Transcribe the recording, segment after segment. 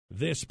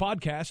This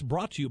podcast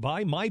brought to you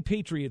by My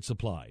Patriot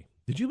Supply.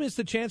 Did you miss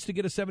the chance to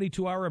get a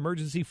 72-hour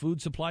emergency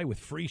food supply with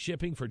free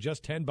shipping for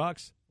just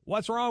 $10?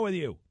 What's wrong with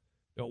you?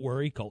 Don't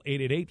worry. Call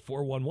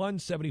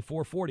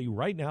 888-411-7440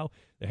 right now.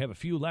 They have a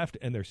few left,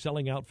 and they're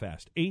selling out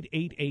fast.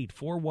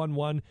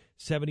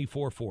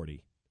 888-411-7440.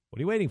 What are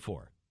you waiting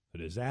for? A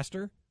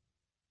disaster?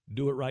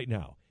 Do it right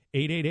now.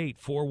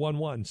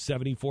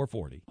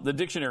 888-411-7440. The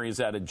dictionary has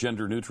added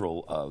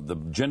the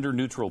gender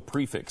neutral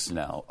prefix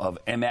now of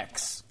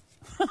MX.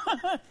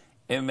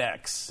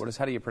 MX.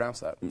 How do you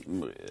pronounce that?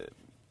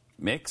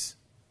 Mix?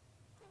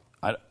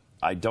 I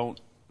don't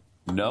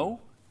know.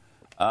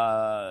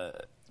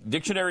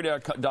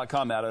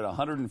 Dictionary.com added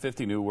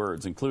 150 new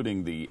words,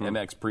 including the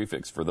MX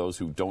prefix for those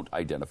who don't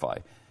identify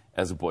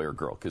as a boy or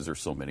girl, because there's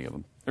so many of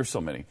them. There's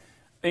so many.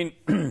 I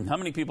mean, how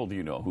many people do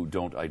you know who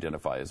don't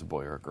identify as a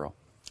boy or a girl?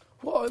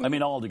 Well, I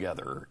mean, all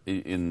together,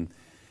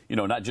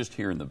 not just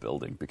here in the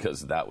building,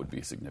 because that would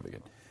be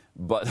significant.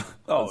 But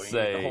let's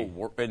say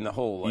in the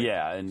whole in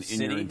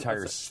your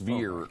entire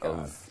sphere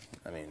of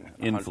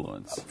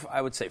influence. I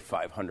would say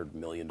 500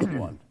 million to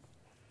one.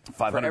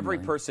 For every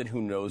person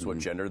who knows what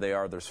gender they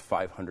are, there's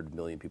 500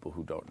 million people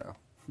who don't know.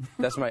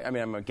 That's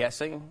I'm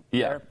guessing.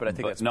 Yeah, but I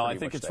think that's no. I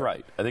think it's there.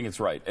 right. I think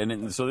it's right,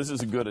 and so this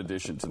is a good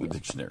addition to the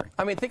dictionary.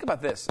 I mean, think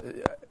about this: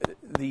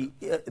 the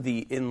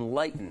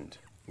enlightened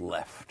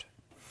left,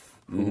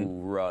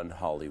 who run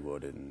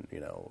Hollywood and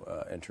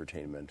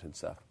entertainment and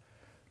stuff.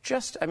 I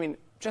guess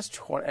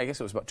it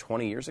was about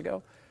 20 years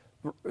ago,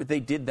 they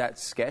did that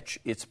sketch,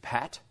 It's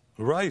Pat.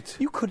 Right.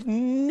 You could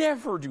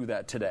never do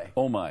that today.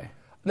 Oh, my.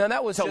 Now,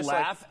 that was to just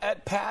laugh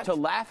at Pat? To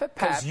laugh at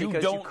Pat because you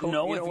don't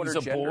know if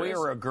he's a boy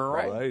or a girl?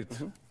 Right.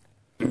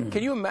 Mm-hmm.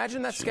 Can you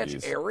imagine that sketch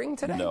airing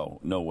today?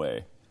 No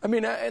way. I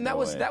mean, and that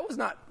was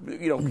not,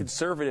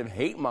 conservative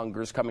hate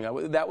mongers coming up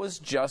with it. That was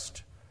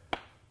just,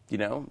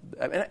 and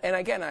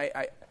again,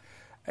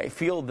 I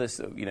feel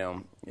this,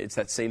 it's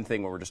that same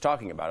thing where we're just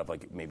talking about, of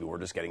like maybe we're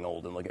just getting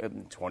old,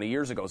 and 20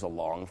 years ago is a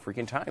long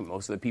freaking time.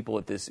 Most of the people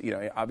at this,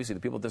 obviously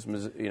the people at this,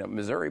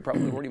 Missouri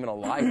probably weren't even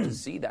alive to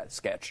see that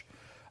sketch.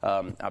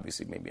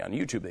 Obviously, maybe on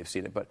YouTube they've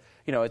seen it, but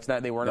it's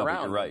not. They weren't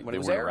around right. when they it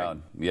was weren't airing.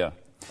 Around. Yeah.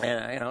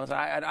 And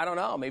I don't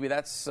know. Maybe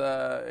that's.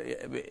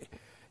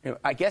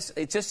 I guess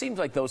it just seems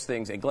like those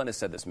things. And Glenn has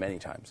said this many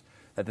times,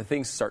 that the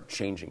things start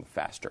changing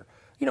faster.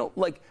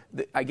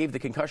 I gave the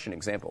concussion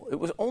example. It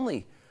was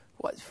only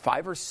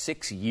 5 or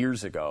 6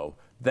 years ago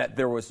that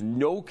there was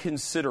no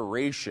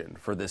consideration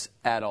for this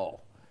at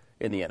all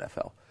in the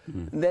NFL.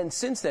 Mm-hmm. Then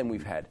since then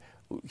we've had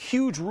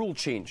huge rule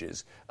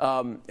changes.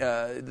 The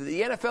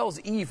NFL's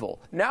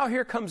evil. Now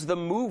here comes the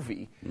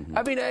movie. Mm-hmm.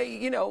 I mean,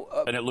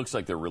 and it looks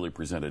like they're really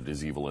presented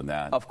as evil in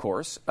that. Of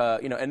course.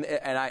 And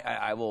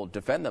I will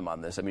defend them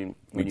on this. I mean,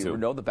 when you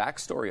know the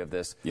backstory of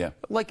this,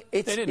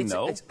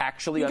 it's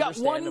actually understandable. You got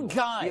one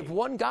guy. You have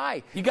one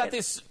guy. You got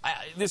this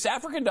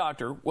African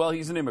doctor. Well,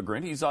 he's an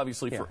immigrant. He's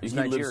obviously he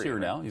lives here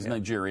now. He's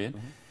Nigerian.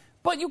 Mm-hmm.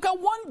 But you've got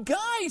one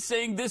guy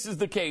saying this is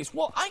the case.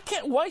 Well, I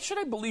can't. Why should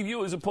I believe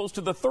you as opposed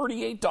to the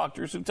 38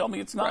 doctors who tell me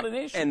it's not an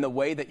issue? And the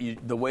way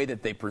that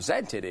they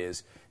present it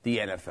is the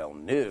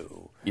NFL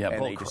knew,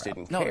 and they just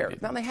didn't care.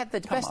 Now they had the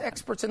best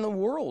experts in the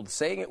world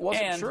saying it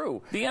wasn't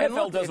true. The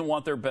NFL doesn't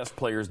want their best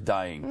players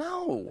dying.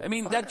 No, I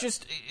mean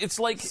it's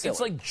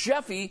like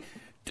Jeffy,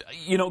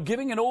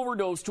 giving an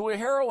overdose to a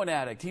heroin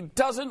addict. He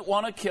doesn't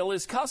want to kill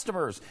his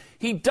customers.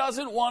 He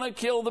doesn't want to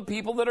kill the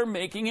people that are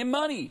making him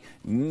money.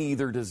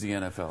 Neither does the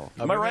NFL.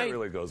 Am I right? That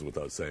really goes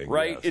without saying.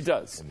 Right? Yes. It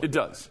does. It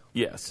does.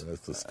 Yes. And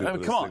that's the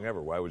stupidest thing ever.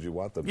 Why would you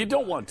want them? You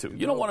don't want to.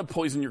 You don't want to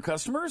poison your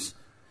customers.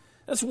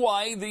 That's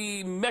why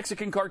the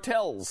Mexican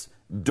cartels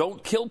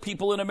don't kill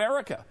people in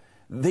America.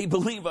 They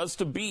believe us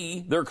to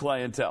be their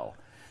clientele.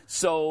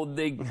 So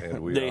they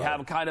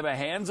have kind of a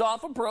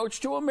hands-off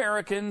approach to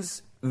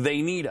Americans.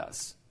 They need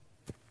us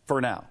for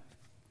now.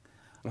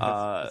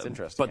 That's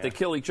interesting. But they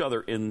kill each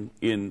other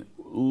in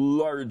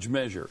large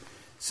measure.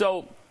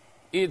 So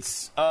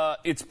it's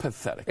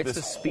pathetic. It's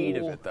the speed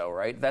of it, though,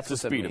 right? That's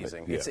what's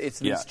amazing.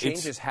 These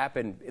changes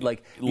happen.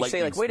 Like you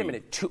say, wait a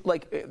minute.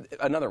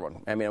 Another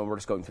one. I mean, we're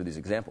just going through these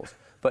examples.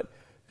 But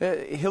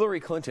Hillary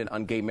Clinton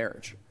on gay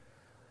marriage.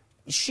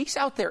 She's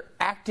out there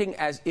acting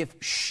as if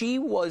she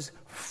was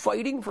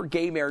fighting for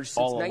gay marriage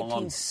since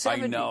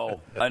 1970.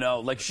 I know.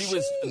 Like she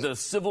was the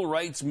civil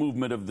rights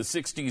movement of the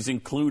 60s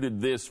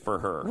included this for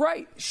her.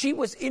 Right. She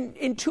was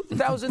in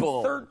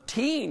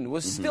 2013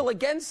 was still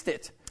against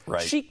it.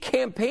 Right. She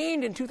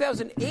campaigned in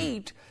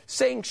 2008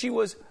 saying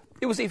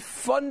it was a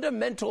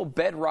fundamental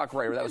bedrock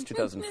right. That was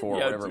 2004,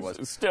 whatever it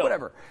was. Still.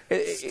 Whatever.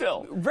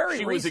 Very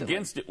She recently. was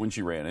against it when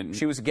she ran.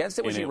 She was against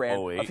it when she ran.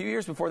 2008. A few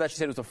years before that, she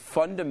said it was a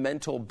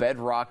fundamental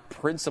bedrock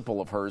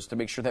principle of hers to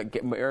make sure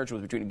that marriage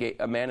was between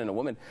a man and a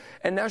woman.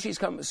 And now she's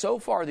come so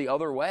far the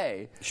other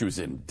way. She was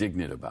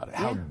indignant about it.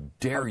 How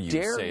dare you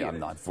say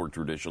I'm not for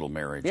traditional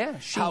marriage? Yeah.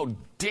 How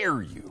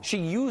dare you? She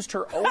used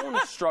her own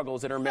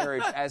struggles in her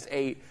marriage as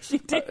a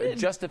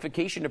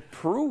justification to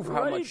prove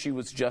how much she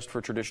was just for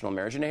traditional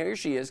marriage. And here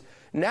she is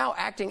now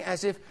acting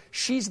as if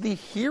she's the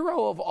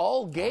hero of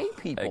all gay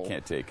people. I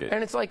can't take it.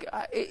 And it's like,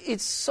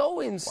 it's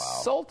so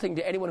insulting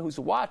to anyone who's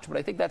watched, but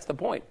I think that's the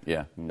point.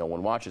 Yeah. No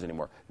one watches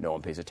anymore. No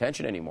one pays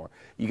attention anymore.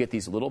 You get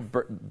these little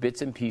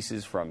bits and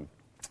pieces from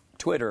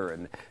Twitter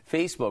and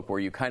Facebook where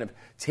you kind of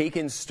take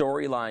in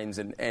storylines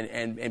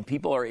and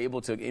people are able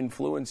to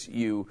influence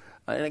you.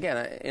 And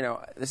again,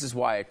 this is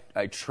why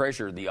I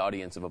treasure the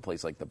audience of a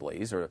place like The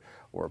Blaze or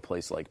a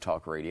place like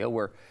Talk Radio,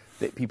 where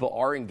people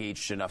are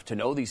engaged enough to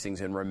know these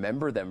things and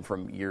remember them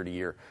from year to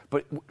year.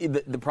 But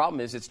the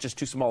problem is it's just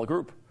too small a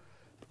group.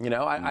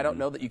 I don't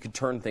know that you could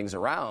turn things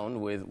around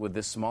with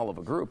this small of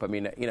a group. I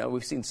mean,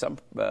 we've seen some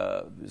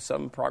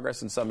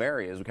progress in some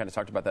areas. We kind of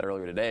talked about that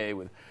earlier today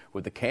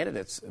with the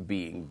candidates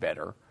being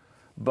better.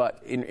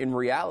 But in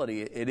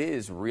reality, it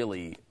is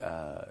really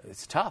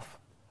it's tough.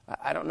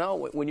 I don't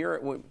know when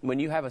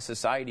you have a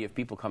society of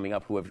people coming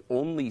up who have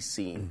only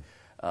seen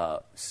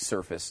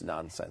surface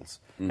nonsense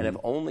and have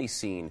only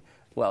seen.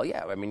 Well,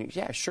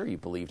 yeah, sure, you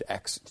believed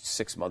X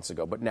 6 months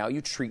ago, but now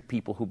you treat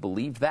people who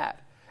believed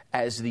that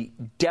as the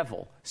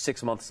devil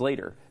 6 months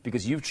later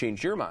because you've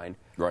changed your mind.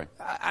 Right.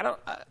 I don't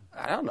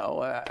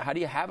know. How do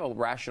you have a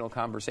rational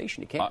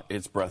conversation? You can't.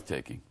 It's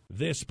breathtaking.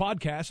 This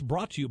podcast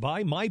brought to you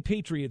by My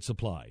Patriot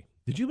Supply.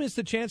 Did you miss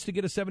the chance to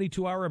get a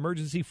 72-hour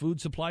emergency food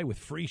supply with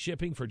free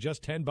shipping for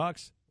just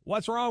 $10?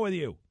 What's wrong with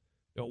you?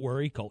 Don't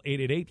worry. Call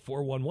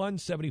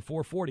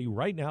 888-411-7440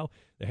 right now.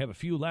 They have a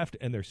few left,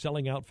 and they're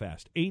selling out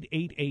fast.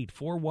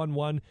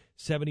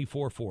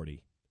 888-411-7440.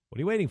 What are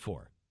you waiting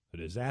for? A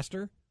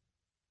disaster?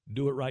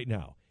 Do it right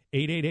now.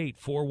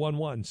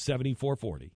 888-411-7440.